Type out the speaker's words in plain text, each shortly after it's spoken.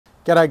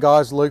G'day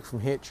guys, Luke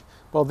from Hitch.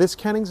 Well, this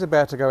canning's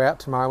about to go out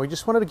tomorrow. We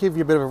just wanted to give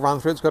you a bit of a run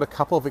through. It's got a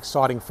couple of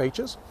exciting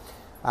features.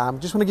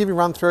 Just want to give you a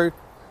run through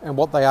and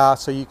what they are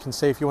so you can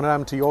see if you want to add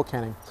them to your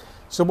canning.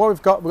 So what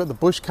we've got the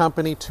Bush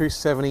Company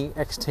 270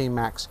 XT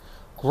Max.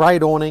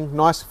 Great awning,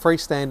 nice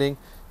freestanding.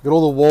 Got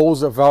all the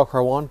walls that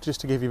Velcro on just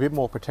to give you a bit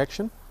more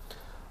protection.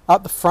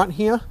 Up the front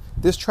here,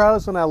 this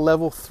trailer's on our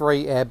level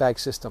 3 airbag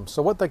system.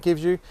 So what that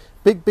gives you,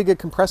 bigger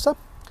compressor.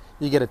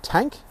 You get a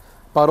tank,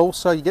 but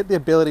also you get the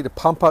ability to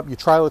pump up your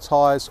trailer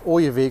tires or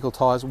your vehicle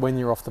tires when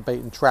you're off the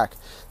beaten track.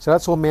 So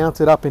that's all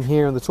mounted up in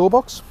here in the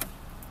toolbox.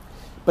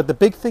 But the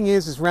big thing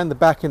is around the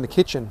back in the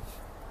kitchen.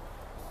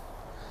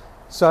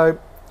 So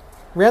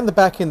around the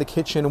back in the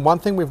kitchen, one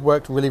thing we've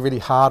worked really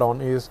hard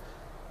on is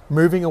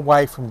moving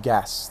away from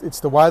gas. It's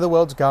the way the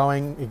world's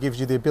going. It gives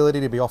you the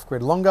ability to be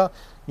off-grid longer.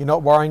 You're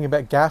not worrying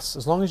about gas.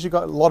 As long as you've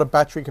got a lot of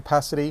battery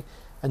capacity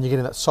and you're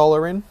getting that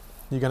solar in,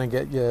 you're going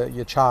to get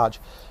your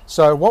charge.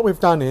 So what we've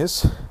done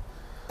is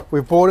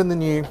we've brought in the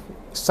new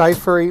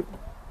Safiery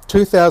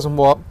 2000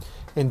 watt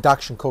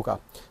induction cooker.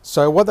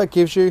 So what that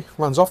gives you,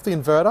 runs off the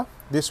inverter.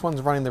 This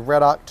one's running the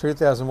Red Arc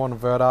 2000 watt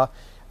inverter,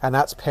 and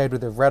that's paired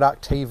with the Red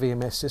Arc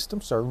TVMS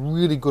system. So a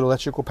really good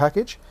electrical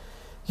package.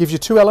 Gives you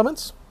two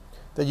elements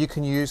that you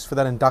can use for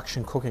that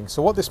induction cooking.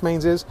 So what this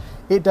means is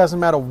it doesn't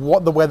matter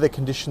what the weather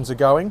conditions are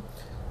going,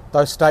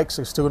 those steaks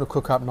are still going to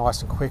cook up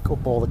nice and quick or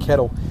boil the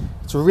kettle.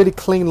 It's really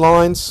clean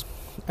lines,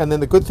 and then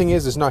the good thing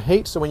is there's no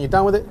heat, so when you're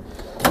done with it,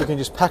 you can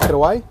just pack it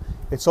away.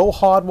 It's all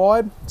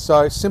hardwired,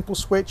 so simple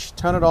switch,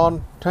 turn it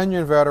on, turn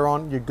your inverter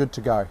on, you're good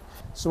to go.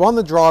 So on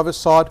the driver's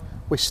side,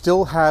 we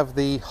still have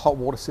the hot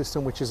water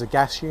system, which is a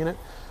gas unit.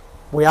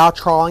 We are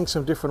trying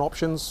some different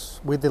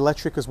options with the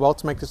electric as well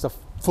to make this a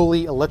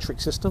fully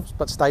electric system,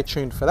 but stay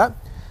tuned for that.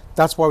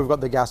 That's why we've got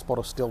the gas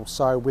bottle still.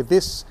 So with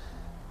this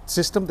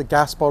system, the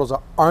gas bottles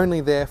are only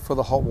there for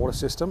the hot water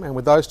system, and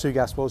with those two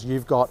gas bottles,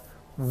 you've got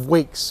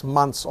weeks,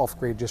 months off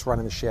grid just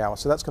running the shower.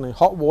 So that's going to be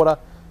hot water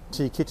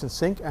to your kitchen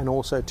sink and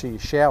also to your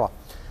shower.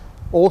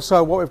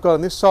 Also, what we've got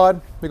on this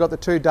side, we've got the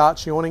two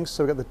Darchi awnings.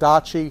 So we've got the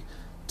Darchi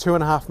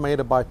 2.5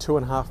 meter by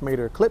 2.5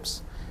 meter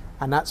Eclipse,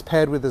 and that's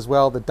paired with as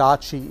well the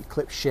Darchi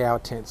Eclipse shower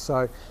tent.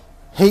 So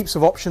heaps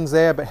of options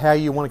there, but how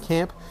you want to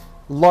camp.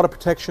 A lot of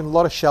protection, a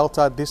lot of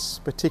shelter. This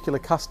particular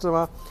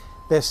customer,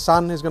 their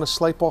son is going to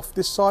sleep off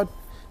this side,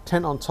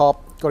 tent on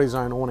top, got his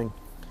own awning.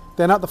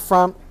 Then at the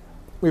front,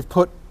 we've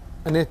put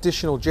an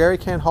additional jerry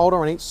can holder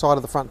on each side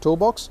of the front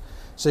toolbox.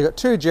 So you've got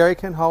two jerry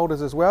can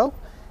holders as well,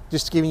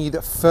 just giving you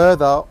the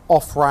further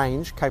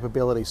off-range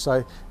capability.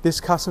 So this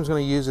customer's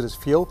going to use it as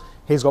fuel.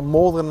 He's got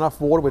more than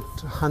enough water with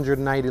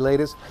 180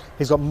 litres.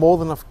 He's got more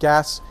than enough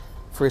gas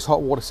for his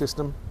hot water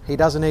system. He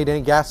doesn't need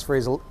any gas for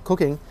his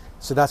cooking,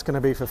 so that's going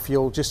to be for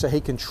fuel, just so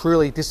he can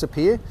truly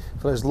disappear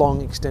for those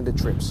long extended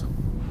trips.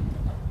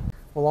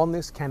 Well, on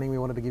this canning, we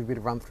wanted to give a bit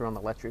of run through on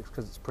the electrics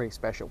because it's pretty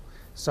special.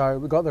 So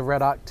we've got the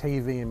Red Arc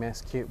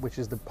TVMS kit, which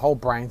is the whole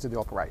brains of the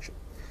operation.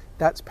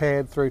 That's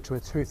paired through to a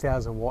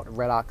 2000 watt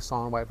Red Arc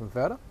sine wave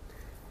inverter.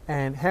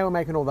 And how we're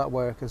making all that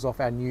work is off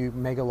our new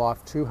Mega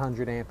Life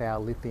 200 amp hour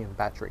lithium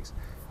batteries.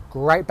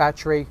 Great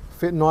battery,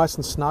 fit nice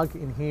and snug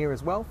in here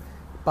as well.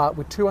 But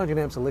with 200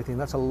 amps of lithium,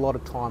 that's a lot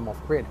of time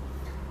off grid.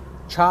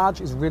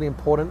 Charge is really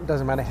important. It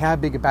doesn't matter how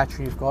big a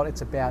battery you've got,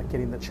 it's about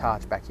getting the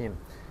charge back in.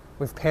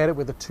 We've paired it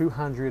with a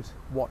 200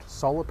 watt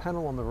solar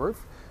panel on the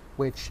roof,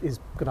 which is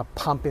going to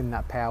pump in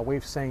that power.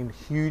 We've seen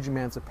huge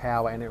amounts of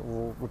power, and it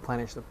will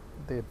replenish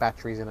the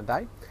batteries in a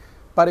day.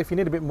 But if you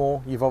need a bit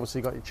more, you've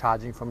obviously got your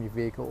charging from your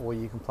vehicle, or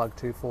you can plug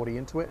 240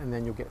 into it and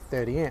then you'll get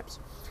 30 amps.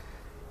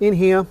 In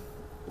here,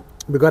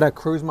 we've got our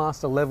Cruise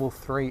Master level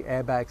 3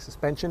 airbag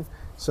suspension.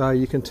 So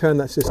you can turn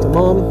that system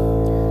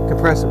on,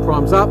 compressor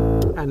primes up,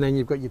 and then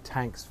you've got your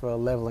tanks for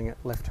leveling it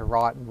left to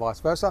right and vice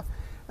versa.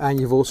 And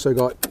you've also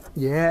got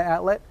your air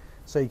outlet,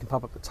 so you can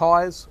pump up the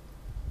tires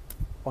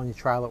on your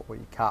trailer or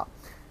your car.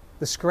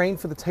 The screen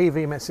for the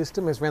TVMS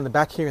system is around the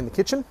back here in the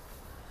kitchen.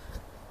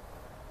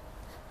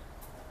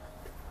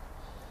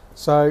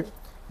 So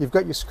you've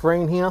got your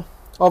screen here.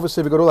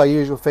 Obviously we've got all our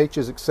usual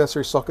features,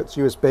 accessory sockets,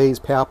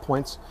 USBs, power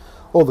points,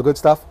 all the good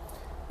stuff.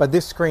 But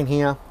this screen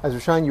here, as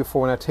we've shown you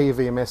before in our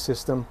TVMS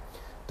system,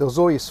 does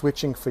all your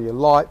switching for your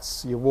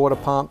lights, your water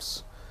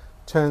pumps,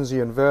 turns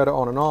your inverter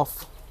on and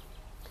off,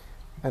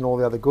 and all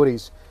the other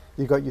goodies.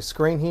 You've got your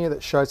screen here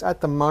that shows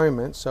at the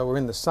moment, so we're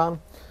in the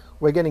sun,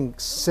 we're getting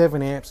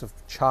 7 amps of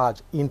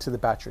charge into the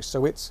battery.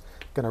 So it's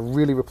going to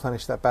really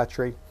replenish that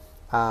battery.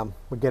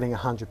 We're getting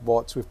 100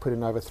 watts. We've put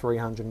in over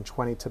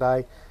 320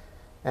 today,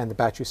 and the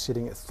battery's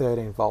sitting at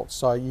 13 volts.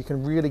 So you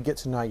can really get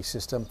to know your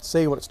system,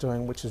 see what it's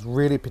doing, which is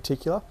really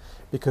particular,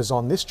 because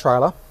on this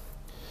trailer,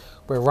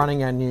 we're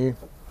running our new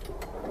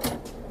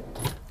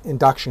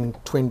induction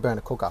twin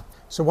burner cooker.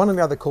 So one of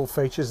the other cool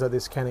features that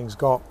this canning's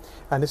got,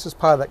 and this is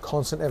part of that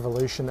constant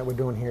evolution that we're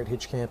doing here at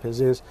Hitch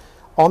Campers, is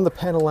on the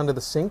panel under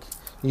the sink,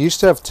 you used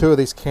to have 2 of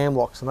these cam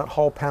locks, and that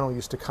whole panel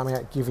used to come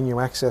out giving you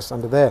access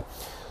under there.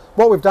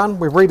 What we've done,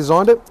 we've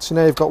redesigned it, so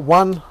now you've got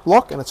one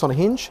lock and it's on a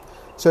hinge.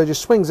 So it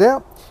just swings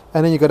out,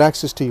 and then you've got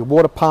access to your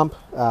water pump,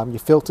 your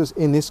filters.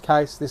 In this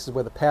case, this is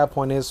where the power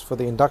point is for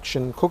the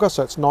induction cooker,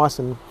 so it's nice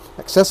and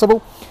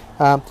accessible.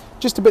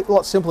 Just a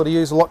lot simpler to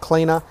use, a lot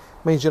cleaner.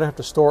 Means you don't have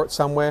to store it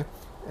somewhere,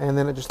 and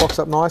then it just locks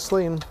up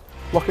nicely and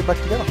lock it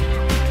back together.